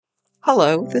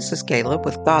Hello, this is Caleb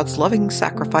with God's Loving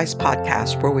Sacrifice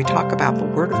podcast, where we talk about the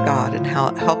Word of God and how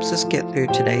it helps us get through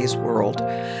today's world.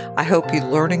 I hope you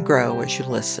learn and grow as you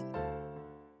listen.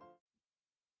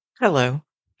 Hello.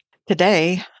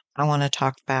 Today, I want to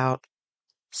talk about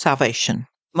salvation.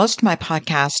 Most of my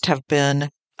podcasts have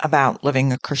been about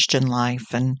living a Christian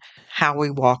life and how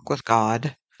we walk with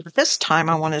God. But this time,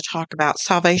 I want to talk about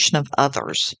salvation of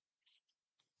others.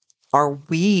 Are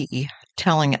we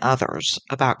telling others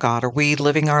about God? Are we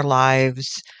living our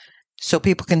lives so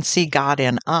people can see God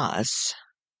in us?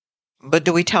 But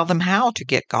do we tell them how to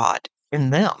get God in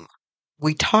them?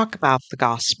 We talk about the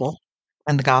gospel,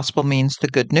 and the gospel means the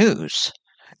good news.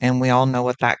 And we all know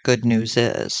what that good news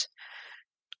is.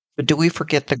 But do we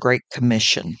forget the Great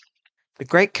Commission? The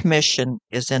Great Commission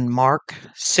is in Mark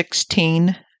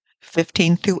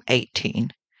 16:15 through 18.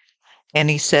 And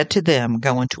he said to them,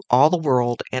 "Go into all the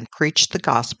world and preach the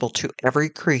gospel to every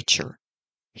creature.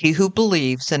 He who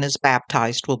believes and is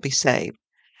baptized will be saved,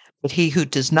 but he who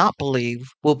does not believe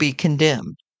will be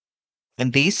condemned.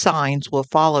 And these signs will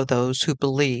follow those who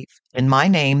believe. In my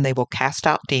name they will cast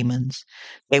out demons.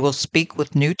 They will speak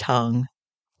with new tongue.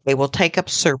 They will take up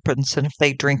serpents, and if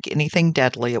they drink anything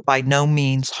deadly, it will by no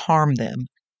means harm them.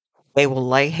 They will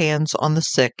lay hands on the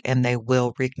sick, and they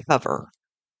will recover."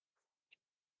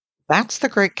 That's the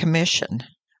Great Commission,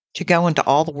 to go into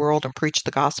all the world and preach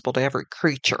the gospel to every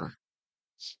creature.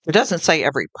 It doesn't say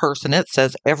every person, it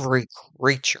says every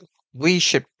creature. We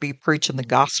should be preaching the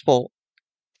gospel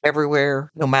everywhere,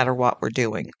 no matter what we're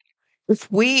doing.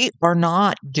 If we are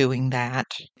not doing that,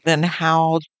 then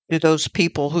how do those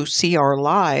people who see our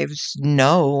lives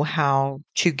know how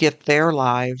to get their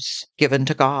lives given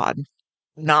to God?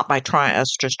 Not by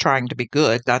us just trying to be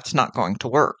good. That's not going to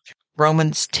work.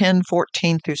 Romans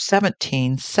 10:14 through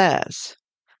 17 says,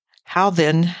 "How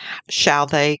then shall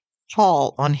they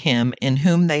call on him in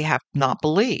whom they have not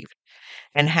believed?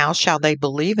 And how shall they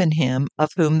believe in him of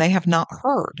whom they have not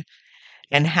heard?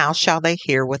 And how shall they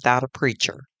hear without a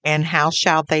preacher? And how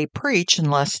shall they preach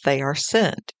unless they are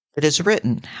sent? It is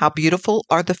written, how beautiful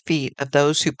are the feet of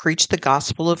those who preach the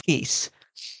gospel of peace,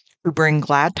 who bring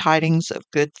glad tidings of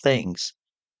good things.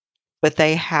 But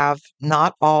they have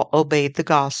not all obeyed the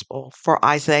gospel. For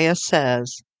Isaiah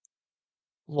says,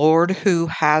 Lord, who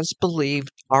has believed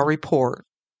our report?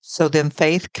 So then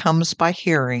faith comes by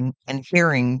hearing, and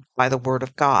hearing by the word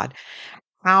of God."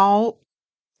 How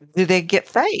do they get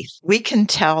faith? We can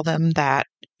tell them that,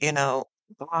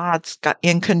 God's got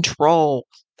in control.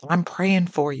 I'm praying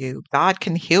for you. God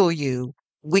can heal you.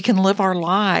 We can live our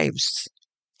lives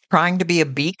trying to be a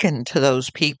beacon to those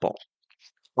people.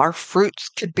 Our fruits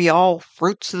could be all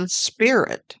fruits of the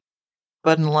Spirit.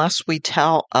 But unless we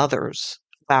tell others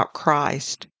about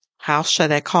Christ, how shall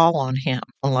they call on him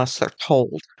unless they're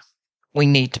told? We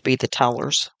need to be the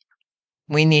tellers.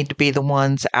 We need to be the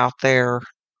ones out there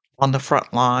on the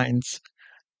front lines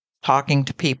talking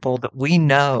to people that we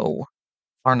know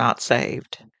are not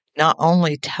saved. Not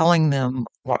only telling them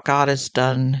what God has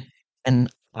done in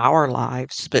our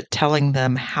lives, but telling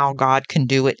them how God can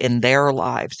do it in their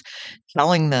lives,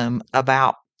 telling them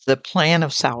about the plan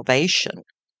of salvation.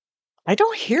 I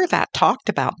don't hear that talked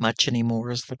about much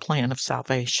anymore as the plan of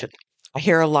salvation. I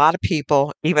hear a lot of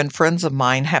people, even friends of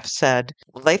mine, have said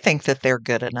they think that they're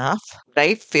good enough.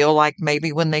 They feel like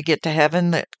maybe when they get to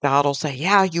heaven that God will say,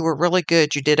 yeah, you were really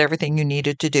good. You did everything you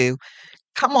needed to do.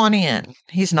 Come on in.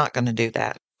 He's not going to do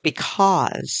that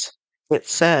because it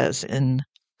says in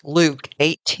Luke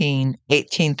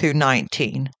 18:18 through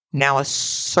 19, "Now a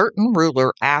certain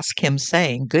ruler asked him,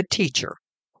 saying, Good teacher,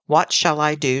 what shall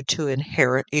I do to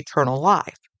inherit eternal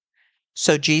life?"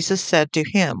 So Jesus said to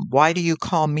him, "Why do you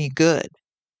call me good?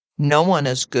 No one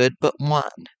is good but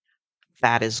one,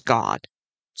 that is God."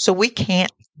 So we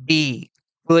can't be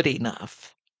good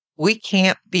enough. We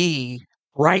can't be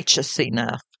righteous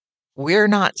enough. We're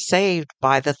not saved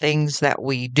by the things that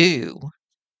we do.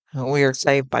 We are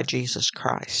saved by Jesus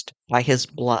Christ, by his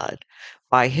blood,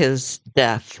 by his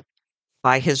death,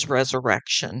 by his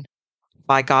resurrection,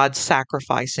 by God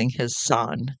sacrificing his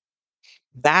son.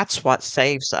 That's what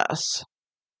saves us.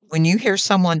 When you hear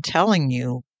someone telling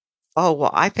you, oh,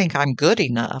 well, I think I'm good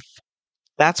enough,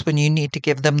 that's when you need to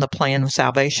give them the plan of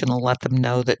salvation and let them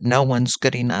know that no one's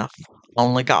good enough.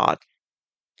 Only God.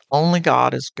 Only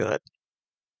God is good.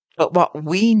 But what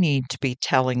we need to be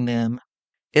telling them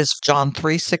is John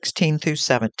 3:16 through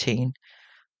 17.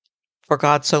 "For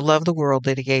God so loved the world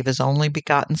that he gave his only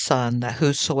begotten Son, that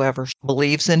whosoever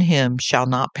believes in him shall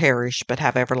not perish, but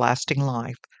have everlasting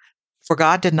life. For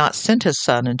God did not send his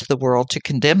Son into the world to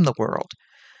condemn the world,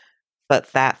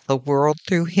 but that the world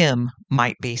through him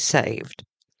might be saved."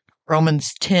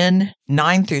 Romans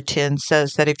 10:9-10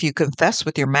 says that if you confess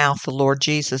with your mouth the Lord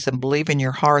Jesus and believe in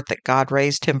your heart that God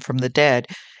raised him from the dead,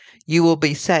 you will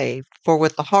be saved. For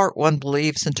with the heart one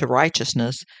believes into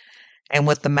righteousness, and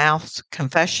with the mouth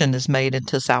confession is made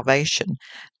into salvation.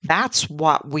 That's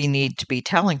what we need to be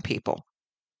telling people.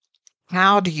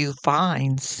 How do you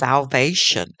find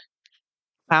salvation?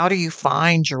 How do you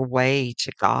find your way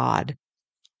to God?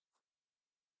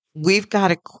 We've got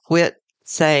to quit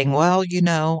saying, well,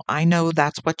 I know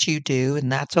that's what you do and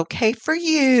that's okay for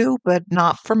you, but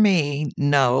not for me.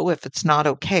 No, if it's not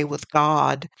okay with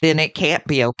God, then it can't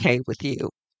be okay with you.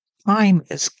 Time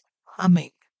is coming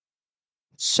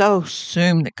so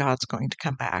soon that God's going to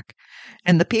come back.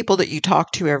 And the people that you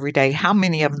talk to every day, how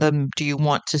many of them do you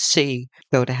want to see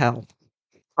go to hell?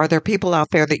 Are there people out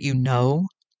there that you know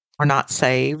are not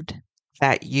saved,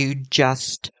 that you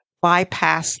just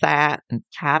bypass that and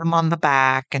pat them on the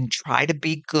back and try to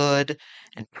be good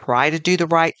and try to do the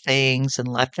right things and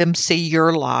let them see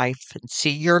your life and see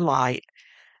your light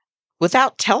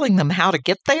without telling them how to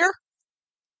get there?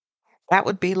 That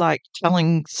would be like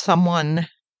telling someone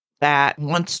that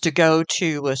wants to go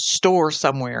to a store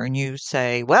somewhere and you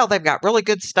say, well, they've got really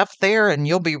good stuff there and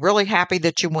you'll be really happy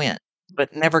that you went,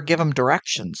 but never give them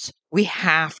directions. We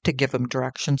have to give them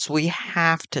directions. We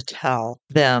have to tell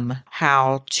them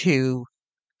how to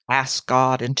ask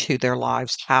God into their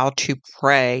lives, how to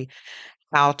pray,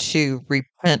 how to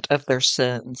repent of their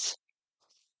sins.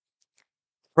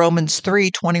 Romans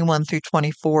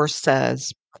 3:21-24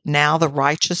 says, now the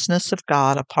righteousness of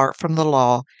God apart from the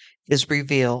law is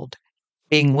revealed,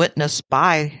 being witnessed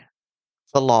by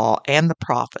the law and the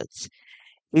prophets,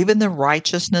 even the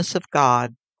righteousness of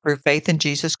God through faith in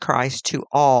Jesus Christ to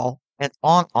all and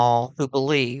on all who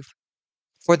believe.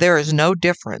 For there is no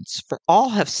difference, for all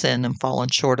have sinned and fallen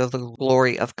short of the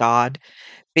glory of God,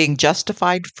 being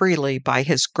justified freely by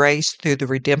his grace through the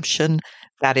redemption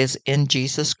that is in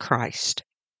Jesus Christ.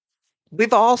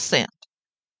 We've all sinned.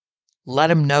 Let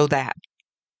them know that.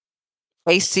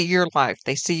 They see your life.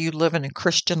 They see you living a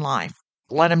Christian life.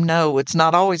 Let them know it's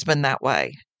not always been that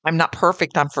way. I'm not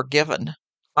perfect. I'm forgiven.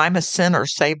 I'm a sinner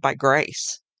saved by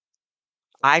grace.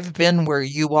 I've been where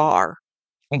you are,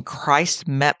 and Christ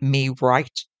met me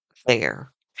right there.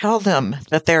 Tell them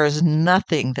that there is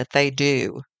nothing that they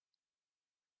do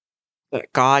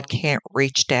that God can't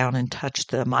reach down and touch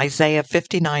them. Isaiah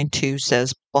 59:2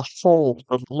 says, behold,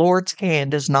 the Lord's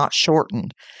hand is not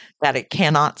shortened, that it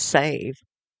cannot save,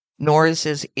 nor is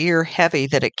his ear heavy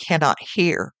that it cannot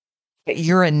hear. That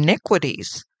your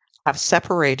iniquities have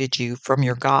separated you from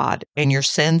your God, and your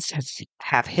sins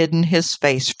have hidden his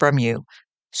face from you,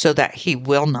 so that he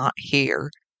will not hear.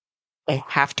 They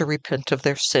have to repent of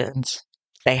their sins.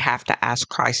 They have to ask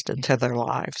Christ into their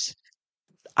lives.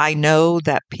 I know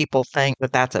that people think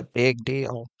that that's a big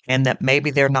deal and that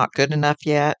maybe they're not good enough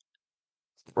yet.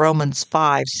 Romans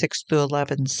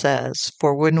 5:6-11 says,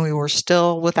 for when we were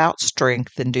still without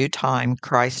strength in due time,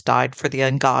 Christ died for the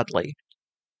ungodly.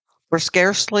 For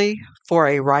scarcely for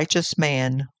a righteous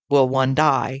man will one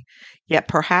die, yet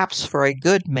perhaps for a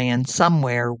good man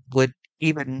somewhere would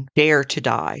even dare to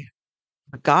die.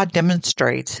 But God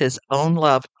demonstrates his own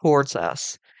love towards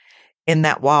us, in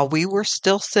that while we were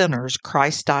still sinners,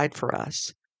 Christ died for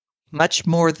us. Much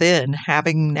more then,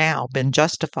 having now been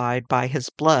justified by his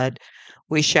blood,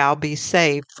 we shall be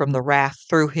saved from the wrath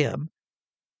through him.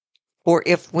 For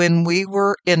if when we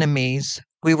were enemies,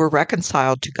 we were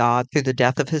reconciled to God through the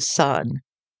death of his Son,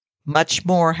 much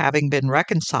more, having been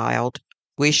reconciled,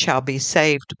 we shall be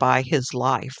saved by his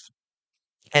life.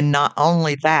 And not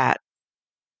only that,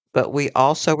 but we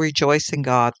also rejoice in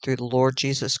God through the Lord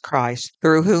Jesus Christ,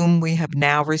 through whom we have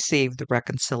now received the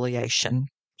reconciliation.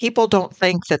 People don't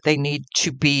think that they need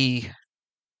to be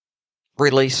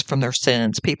released from their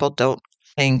sins. People don't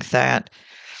think that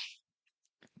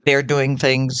they're doing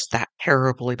things that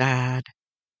terribly bad.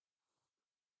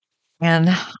 And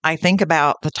I think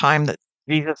about the time that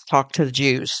Jesus talked to the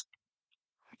Jews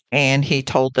and he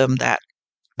told them that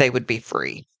they would be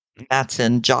free. That's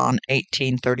in John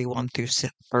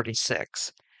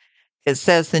 18:31-36. It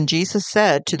says, then Jesus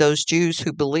said to those Jews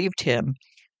who believed him,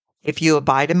 if you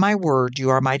abide in my word, you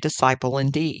are my disciple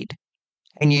indeed,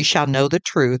 and you shall know the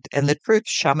truth, and the truth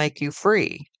shall make you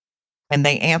free. And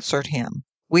they answered him,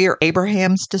 we are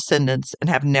Abraham's descendants and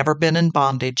have never been in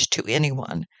bondage to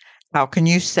anyone. How can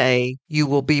you say you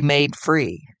will be made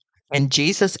free? And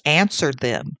Jesus answered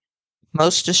them,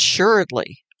 most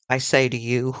assuredly, I say to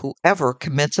you, whoever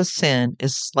commits a sin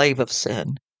is slave of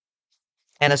sin.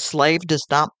 And a slave does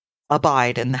not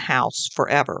abide in the house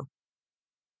forever,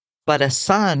 but a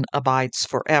son abides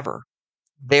forever.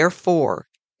 Therefore,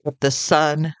 if the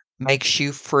Son makes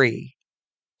you free.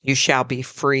 You shall be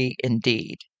free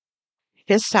indeed.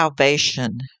 His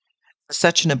salvation is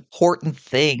such an important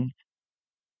thing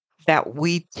that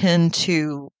we tend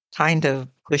to kind of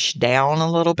push down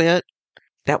a little bit,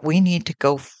 that we need to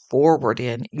go forward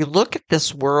in. You look at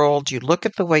this world, you look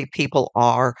at the way people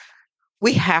are,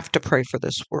 we have to pray for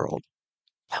this world.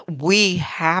 We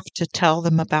have to tell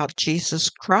them about Jesus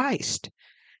Christ.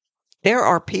 There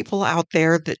are people out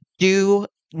there that do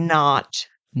not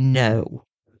know.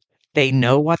 They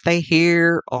know what they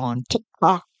hear on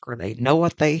TikTok, or they know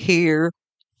what they hear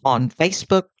on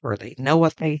Facebook, or they know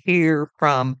what they hear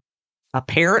from a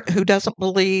parent who doesn't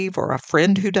believe or a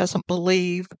friend who doesn't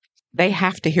believe. They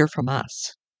have to hear from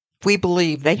us. We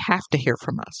believe they have to hear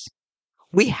from us.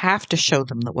 We have to show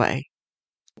them the way.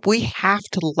 We have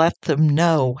to let them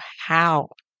know how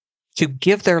to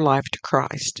give their life to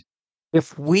Christ.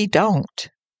 If we don't,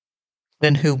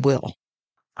 then who will?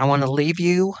 I want to leave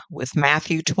you with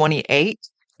Matthew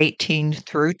 28:18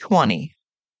 through 20.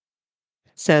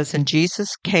 It says, "And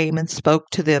Jesus came and spoke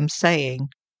to them, saying,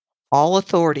 All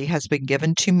authority has been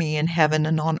given to me in heaven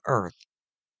and on earth.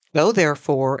 Go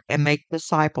therefore and make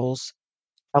disciples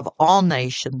of all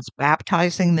nations,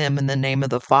 baptizing them in the name of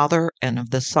the Father and of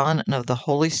the Son and of the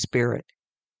Holy Spirit,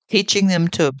 teaching them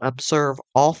to observe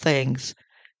all things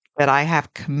that I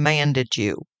have commanded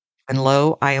you. And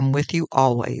lo, I am with you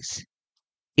always,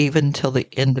 even till the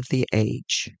end of the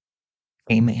age."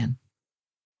 Amen.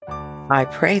 I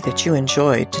pray that you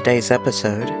enjoyed today's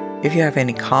episode. If you have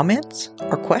any comments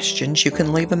or questions, you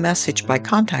can leave a message by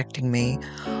contacting me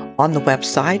on the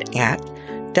website at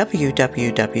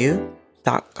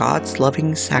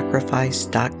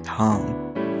www.godslovingsacrifice.com.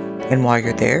 And while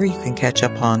you're there, you can catch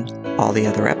up on all the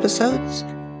other episodes,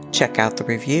 check out the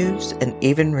reviews, and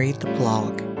even read the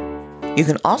blog. You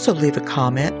can also leave a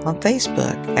comment on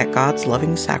Facebook at God's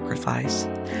Loving Sacrifice.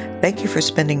 Thank you for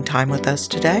spending time with us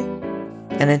today.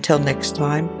 And until next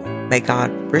time, may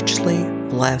God richly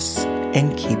bless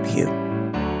and keep you.